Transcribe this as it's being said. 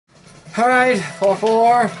Alright,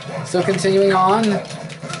 4-4. Still continuing on.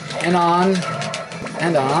 And on.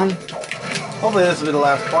 And on. Hopefully this will be the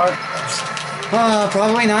last part.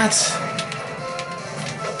 Probably not.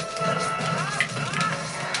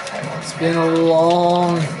 It's been a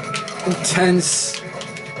long, intense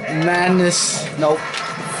madness. Nope.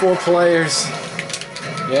 4 players.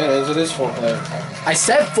 Yeah, it is 4 players. I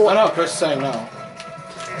said 4. Oh no, Chris is saying no.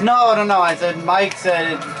 No. I said Mike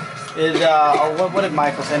said what did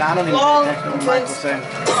Michael say? I don't even know what Michael said.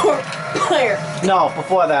 Player. No,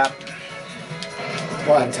 before that.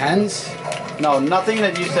 What, intense? No, nothing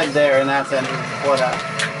that you said there in that sentence before that.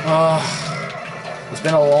 It's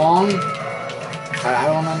been a long... I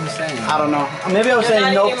don't understand. I don't know. Maybe I was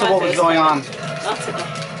saying nope to what was going on. That's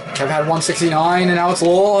okay. I've had 169 and now it's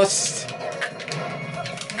lost.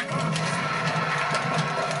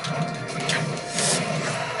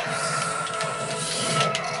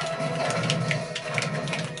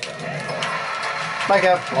 Mike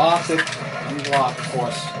out. Blocked it. And blocked, of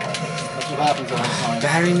course. That's what happens all the time.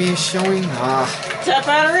 Battery me is showing. Tap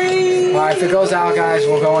battery! Alright, if it goes out, guys,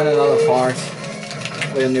 we'll go in another part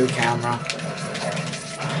with a new camera.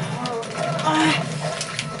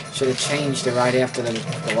 Should have changed it right after the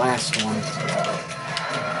last one.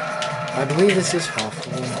 I believe this is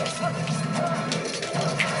possible.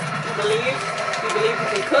 You believe you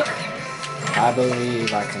can cook? I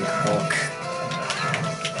believe I can cook.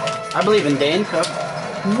 I believe in Dane Cook.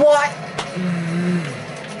 What?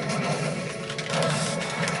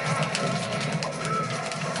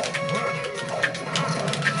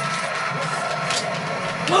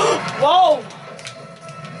 Whoa!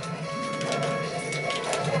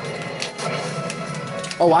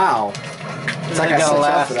 Oh wow. It's like It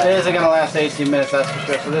isn't gonna last 18 minutes, that's for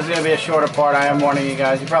sure. So this is gonna be a shorter part. I am warning you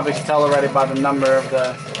guys. You probably can tell already by the number of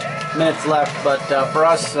the minutes left. But for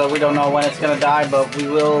us, we don't know when it's gonna die, but we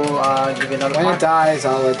will give you another When part. it dies,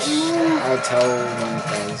 I'll tell when it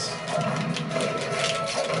does.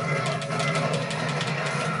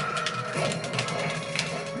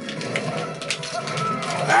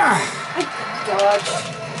 Dodge.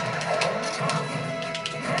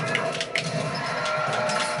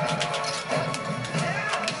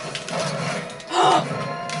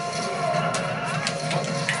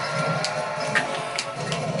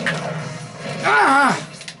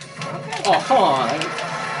 Oh, come on.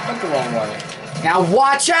 I went the wrong way. Now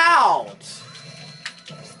watch out!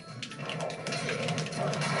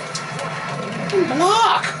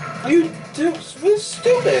 Block! Are you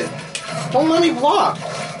stupid? Don't let me block.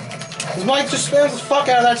 Because Mike just spams the fuck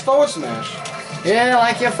out of that forward smash. Yeah,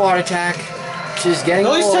 like your fart attack. Which is getting It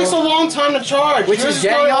always old. takes a long time to charge. Which Yours is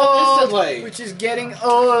getting going old. instantly. Which is getting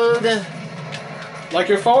old. Like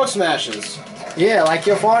your forward smashes. Yeah, like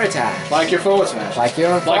your fart attack. Like your forward smashes. Like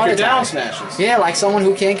your fart Like your attack. down smashes. Yeah, like someone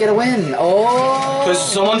who can't get a win. Oh.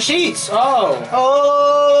 Because someone cheats. Oh.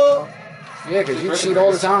 Oh! Yeah, because you Chris cheat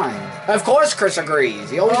all the agrees. time. Of course Chris agrees.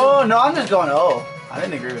 He always... Oh, no, I'm just going, oh. I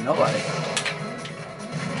didn't agree with nobody.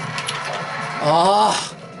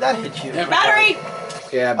 Oh. That hit you. Never Battery!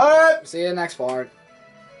 Yeah. Alright. See you next part.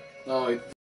 No, wait.